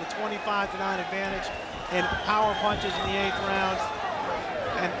 Marquez with a 25-9 advantage in power punches in the 8th round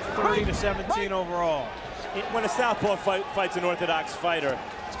and 30-17 overall. When a southpaw fights an orthodox fighter,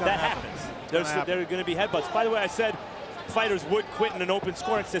 that happens. There are going to be headbutts. By the way, I said fighters would quit in an open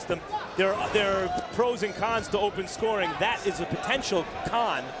scoring system. There are pros and cons to open scoring. That is a potential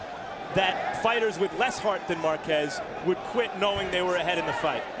con, that fighters with less heart than Marquez would quit knowing they were ahead in the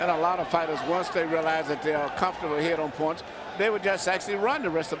fight. And a lot of fighters, once they realize that they are comfortable hit on points, they would just actually run the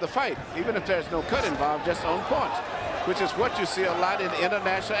rest of the fight, even if there's no cut involved, just on points, which is what you see a lot in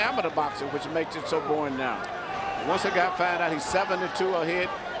international amateur boxing, which makes it so boring now. Once a guy finds out he's 7-2 ahead,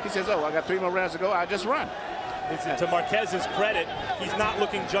 he says, oh, I got 3 more rounds to go, I'll just run. To Marquez's credit, he's not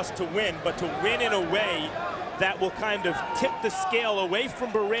looking just to win, but to win in a way that will kind of tip the scale away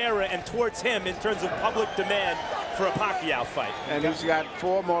from Barrera and towards him in terms of public demand for a Pacquiao fight. And he's got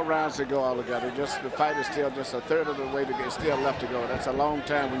 4 more rounds to go altogether. Just the fight is still just a third of the way to get, still left to go. That's a long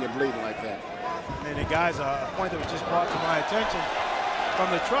time when you're bleeding like that. And guys, a point that was just brought to my attention from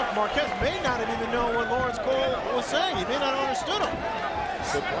the truck, Marquez may not have even known what Lawrence Cole was saying. He may not have understood him.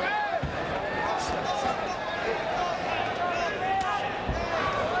 Good point.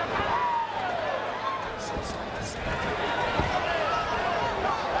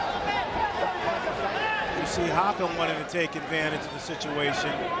 See Jaca wanted to take advantage of the situation.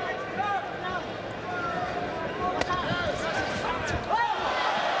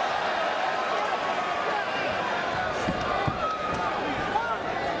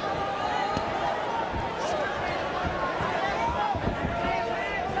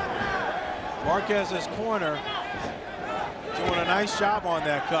 Marquez's corner doing a nice job on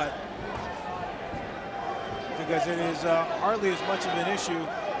that cut, because it is hardly as much of an issue,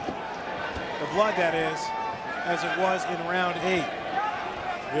 the blood that is, as it was in round 8.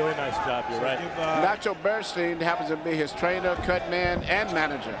 Really nice job, you're right. Nacho Bernstein happens to be his trainer, cut man, and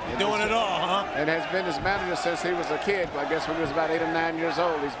manager. Doing it all, huh? And has been his manager since he was a kid. I guess when he was about 8 or 9 years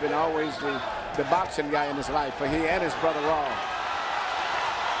old. He's been always the boxing guy in his life, for he and his brother Raw.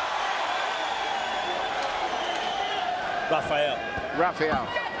 Rafael.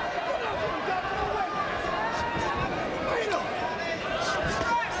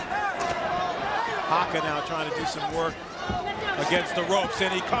 Jaca now trying to do some work against the ropes,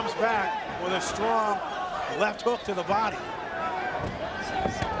 and he comes back with a strong left hook to the body.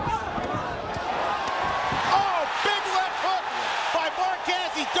 Oh, big left hook by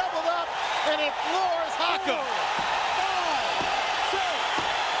Marquez. He doubled up, and it floors Jaca. 5, 6,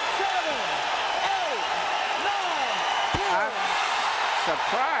 7, 8, 9, 10. I'm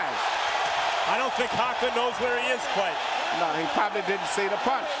surprised. I don't think Jaca knows where he is quite. No, he probably didn't see the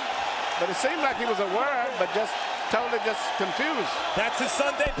punch. But it seemed like he was aware, but just totally just confused. That's his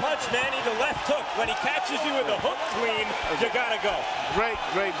Sunday punch, Manny, the left hook. When he catches you with a hook clean, you gotta go. Great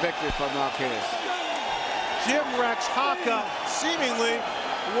victory for Marquez. Jimrex Jaca seemingly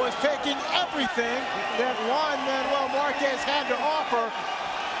was taking everything that Juan Manuel Marquez had to offer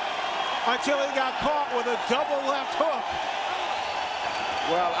until he got caught with a double left hook.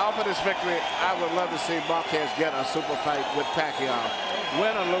 Well, after this victory, I would love to see Marquez get a super fight with Pacquiao.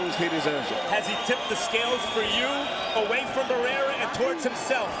 Win or lose, he deserves it. Has he tipped the scales for you away from Barrera and towards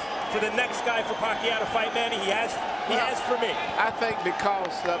himself for the next guy for Pacquiao to fight, Manny? He has for me. I think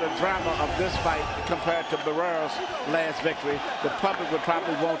because of the drama of this fight compared to Barrera's last victory, the public would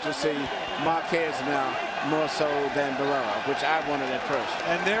probably want to see Marquez now more so than Barrera, which I wanted at first.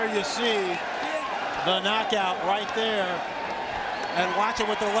 And there you see the knockout right there. And watch it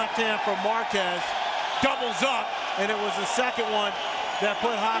with the left hand from Marquez. Doubles up, and it was the second one that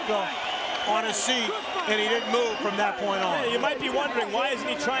put Jaca on his seat, and he didn't move from that point on. You might be wondering, why isn't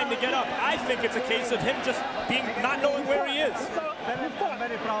he trying to get up? I think it's a case of him just not knowing where he is.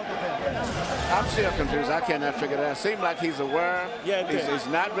 I'm still confused. I cannot figure that out. Seems like he's aware. Yeah, he's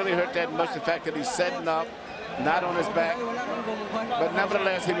not really hurt that much. The fact that he's setting up, not on his back, but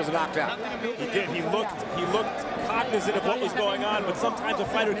nevertheless, he was knocked out. He did. He looked cognizant of what was going on, but sometimes a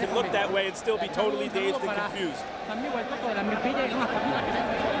fighter can look that way and still be totally dazed and confused.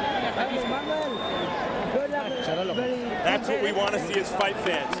 That's what we want to see as fight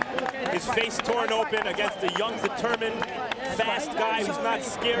fans. His face torn open against a young, determined, fast guy who's not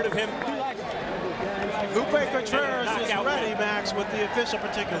scared of him. Lupe Contreras is ready, Max, with the official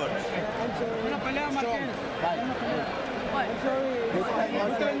particulars.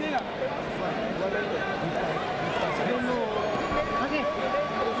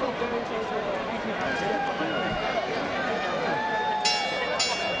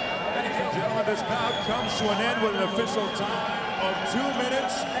 Ladies and gentlemen, this bout comes to an end with an official time of 2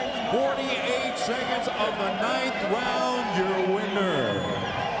 minutes, 48 seconds of the 9th round, your winner,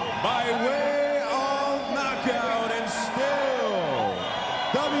 by way of knockout and still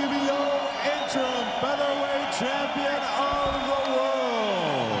WBO interim featherweight champion of the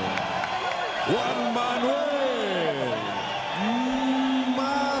world, Juan Manuel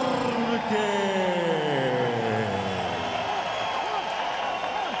Marquez.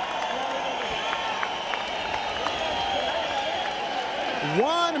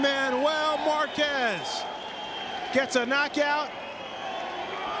 Juan Manuel Marquez gets a knockout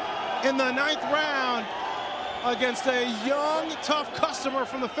in the 9th round against a young, tough customer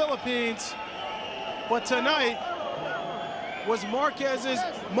from the Philippines. But tonight was Marquez's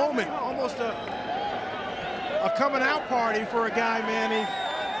moment, almost a coming out party for a guy, Manny,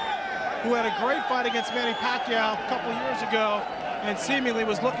 who had a great fight against Manny Pacquiao a couple years ago and seemingly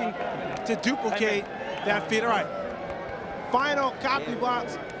was looking to duplicate that feat. All right, final copy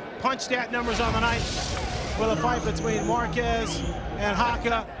box punch stat numbers on the night for the fight between Marquez and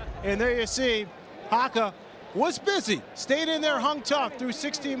Jaca. And there you see, Jaca was busy, stayed in there, hung tough, threw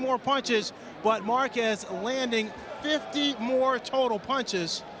 16 more punches, but Marquez landing 50 more total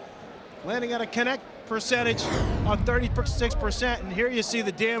punches, landing at a connect percentage of 36%. And here you see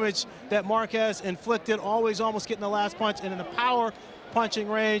the damage that Marquez inflicted, always almost getting the last punch, and in the power punching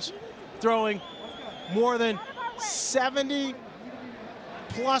range, throwing more than 70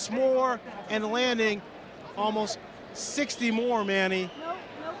 plus more and landing almost 60 more, Manny,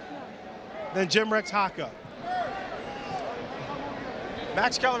 than Jimrex Jaca.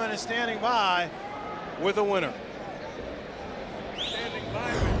 Max Kellerman is standing by with a winner. Standing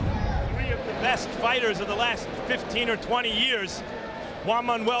by with 3 of the best fighters of the last 15 or 20 years. Juan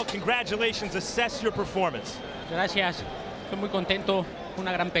Manuel, congratulations. Assess your performance. Gracias. Estoy muy contento.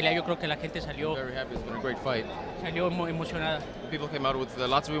 Una gran pelea. Yo creo que la gente salió. I'm very happy. It's been a great fight. Salió emocionada. People came out with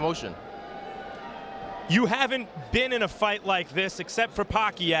lots of emotion. You haven't been in a fight like this except for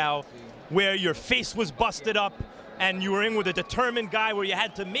Pacquiao, where your face was busted up and you were in with a determined guy where you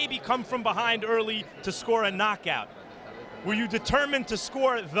had to maybe come from behind early to score a knockout. Were you determined to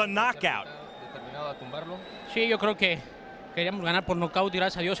score the knockout? Sí, yo creo que queríamos ganar por nocaut y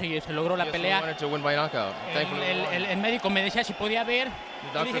gracias a Dios se logró la pelea. I wanted to win by knockout. El médico me decía si podía ver.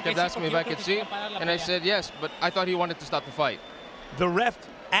 The doctor kept asking me if I could see, and I said yes, but I thought he wanted to stop the fight. The ref,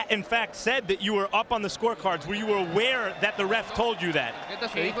 in fact, said that you were up on the scorecards. Were you aware that the ref told you that?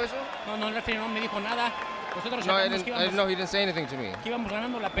 Sí. No, el referee no me dijo nada. No, I didn't know. He didn't say anything to me.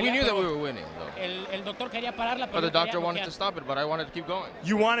 We knew that we were winning, though. El doctor quería pararla, but the doctor wanted to stop it, but I wanted to keep going.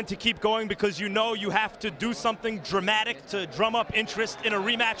 You wanted to keep going because you know you have to do something dramatic to drum up interest in a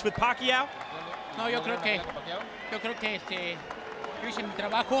rematch with Pacquiao? No, yo creo que yo hice mi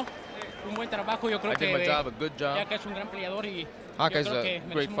trabajo, un buen trabajo. Yo creo I did my job, a good job. Jaca es un gran peleador y Jaca is yo creo a que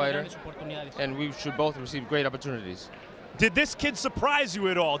great fighter, oportunidades. and we should both receive great opportunities. Did this kid surprise you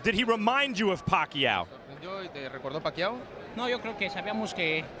at all? Did he remind you of Pacquiao? ¿Te recordó Pacquiao? No, yo creo que sabíamos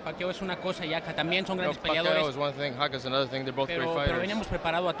que Pacquiao es una cosa y Jaca también son grandes Pacquiao peleadores. is one thing, Jaca is another thing. They're both great fighters. Pero veníamos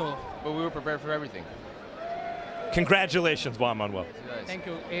preparado a todo. But we were prepared for everything. Congratulations, Juan Manuel. Thank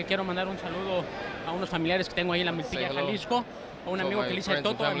you. Quiero mandar un saludo a unos familiares que tengo ahí en la Milpilla, Jalisco, a un amigo que le dice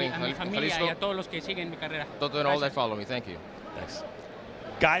Toto, a mi familia y a todos los que siguen mi carrera. Toto and all that follow me. Thank you. Thanks.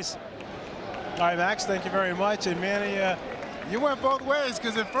 Guys? All right, Max, thank you very much. And Manny, you went both ways,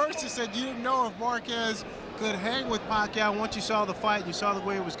 because at first you said you didn't know if Marquez could hang with Pacquiao. Once you saw the fight, you saw the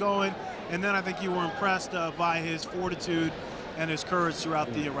way it was going, and then I think you were impressed by his fortitude and his courage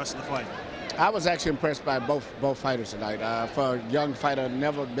throughout the rest of the fight. I was actually impressed by both fighters tonight. For a young fighter,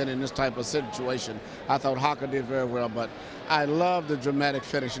 never been in this type of situation. I thought Jaca did very well, but I love the dramatic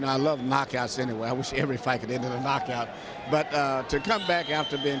finish. You know, I love knockouts anyway. I wish every fight could end in a knockout. But to come back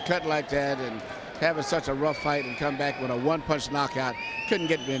after being cut like that and having such a rough fight and come back with a one-punch knockout, couldn't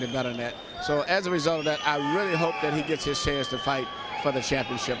get any better than that. So as a result of that, I really hope that he gets his chance to fight for the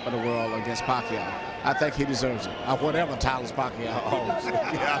championship of the world against Pacquiao. I think he deserves it, whatever titles Pacquiao holds.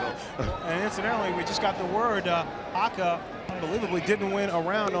 And incidentally, we just got the word Jaca, unbelievably, didn't win a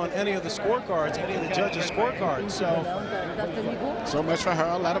round on any of the scorecards, any of the judges' scorecards. So much for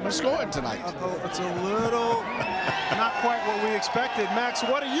her letterman scoring tonight. It's a little not quite what we expected. Max,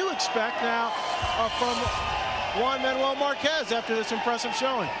 what do you expect now from Juan Manuel Marquez after this impressive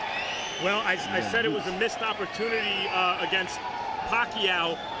showing? Well, I said it was a missed opportunity against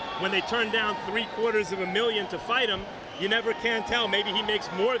Pacquiao when they turned down $750,000 to fight him. You never can tell. Maybe he makes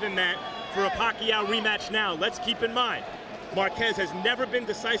more than that for a Pacquiao rematch now. Let's keep in mind, Marquez has never been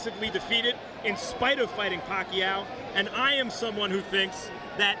decisively defeated in spite of fighting Pacquiao, and I am someone who thinks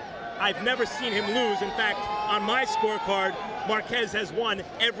that I've never seen him lose. In fact, on my scorecard, Marquez has won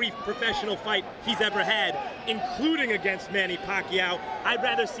every professional fight he's ever had, including against Manny Pacquiao. I'd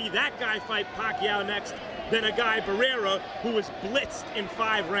rather see that guy fight Pacquiao next than a guy, Barrera, who was blitzed in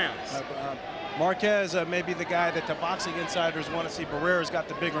 5 rounds. Marquez may be the guy that the boxing insiders want to see. Barrera's got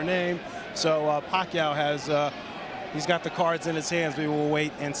the bigger name, so Pacquiao has he's got the cards in his hands. We will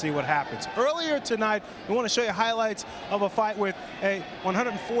wait and see what happens. Earlier tonight, we want to show you highlights of a fight with a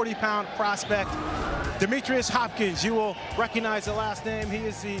 140-pound prospect, Demetrius Hopkins. You will recognize the last name. He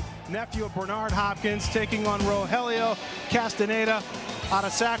is the nephew of Bernard Hopkins, taking on Rogelio Castaneda out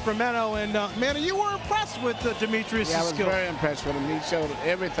of Sacramento. And Manny, you were impressed with Demetrius' Yeah, I was skill. very impressed with him. He showed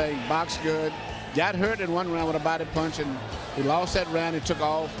everything, boxed good, got hurt in 1 round with a body punch, and he lost that round. He took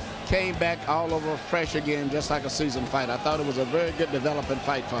off, came back all over fresh again, just like a seasoned fight. I thought it was a very good development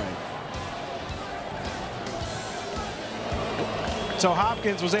fight for him. So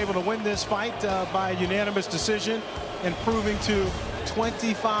Hopkins was able to win this fight by unanimous decision, improving to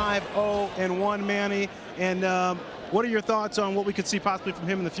 25-0-1, Manny. And what are your thoughts on what we could see possibly from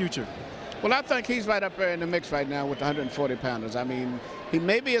him in the future? Well, I think he's right up there in the mix right now with the 140-pounders. I mean, he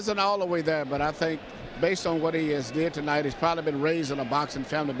maybe isn't all the way there, but I think based on what he has did tonight, he's probably been raised in a boxing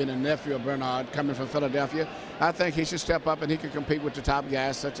family, been a nephew of Bernard, coming from Philadelphia. I think he should step up and he can compete with the top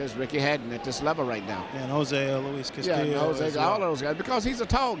guys such as Ricky Hatton at this level right now. And Jose Luis Castillo. Yeah, Jose, well. all those guys, because he's a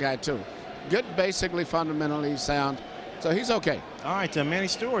tall guy too. Good, basically, fundamentally sound. So he's okay. All right, Manny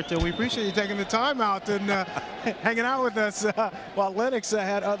Stewart, we appreciate you taking the time out and hanging out with us while Lennox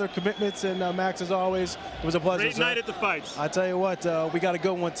had other commitments. And Max, as always, it was a pleasure. Great night at the fights. I tell you what, we got a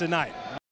good one tonight.